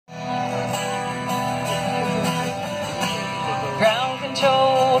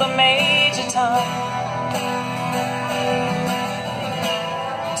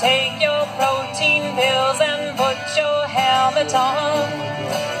pills and put your helmet on.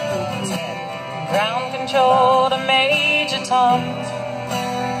 10, ground control to Major Tom.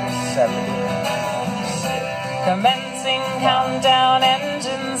 7, 6, commencing countdown,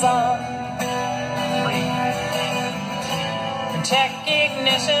 engines on. 3, check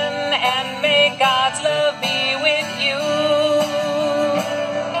ignition and may God's love be with you.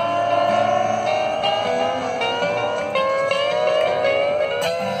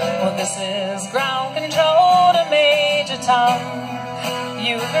 Well, this is ground control to Major Tom.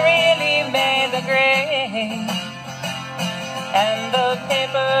 You've really made the grade, and the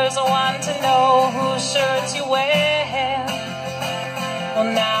papers want to know whose shirts you wear. Well,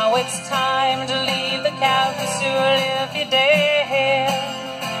 now it's time to leave the capsule if you dare.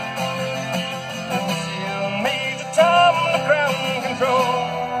 Major Tom, the ground control,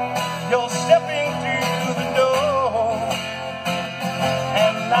 you're stepping through the door,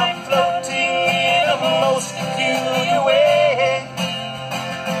 and I'm floating in a most peculiar way,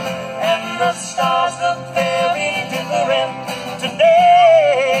 and the stars look very different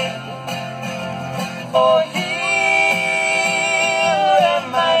today. For here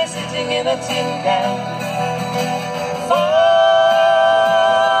am I sitting in a tin can, far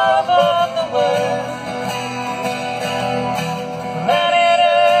above the world. Planet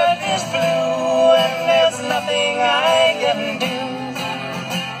Earth is blue and there's nothing I can do.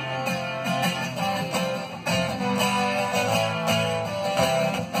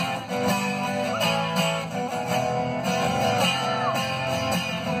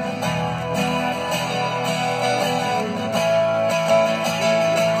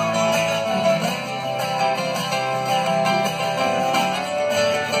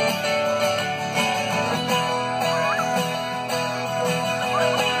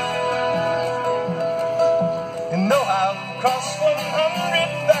 Across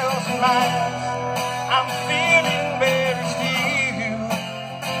 100,000 miles, I'm feeling very still,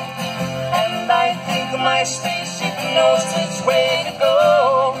 and I think my spaceship knows its way to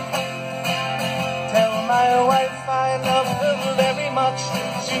go. Tell my wife I love her very much,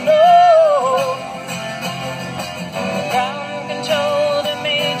 she knows. Ground control to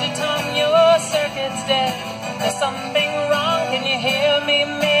Major Tom, your circuit's dead. There's something wrong, can you hear me,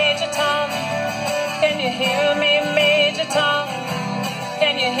 Major Tom? Can you hear me, Major Tom?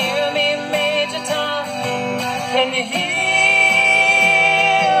 Can you hear me, Major Tom? Can you hear?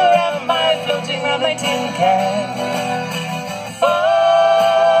 Am I floating around my tin can? Far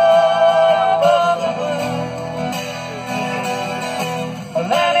above the world.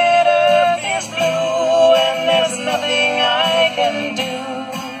 Planet Earth is blue and there's nothing I can do.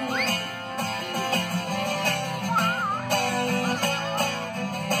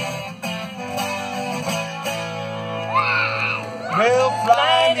 Well,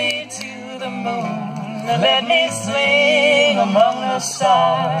 fly me to the moon, let me swing among the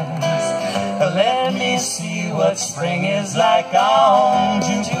stars, let me see what spring is like on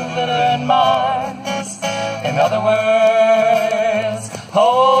Jupiter and Mars. In other words,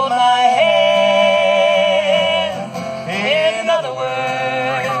 hold my hand. In other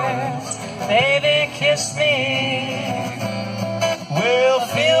words, baby, kiss me. We'll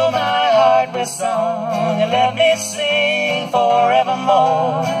fill my heart with song and let me sing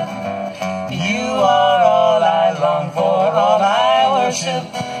forevermore. You are all I long for, all I worship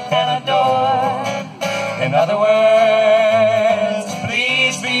and adore. In other words,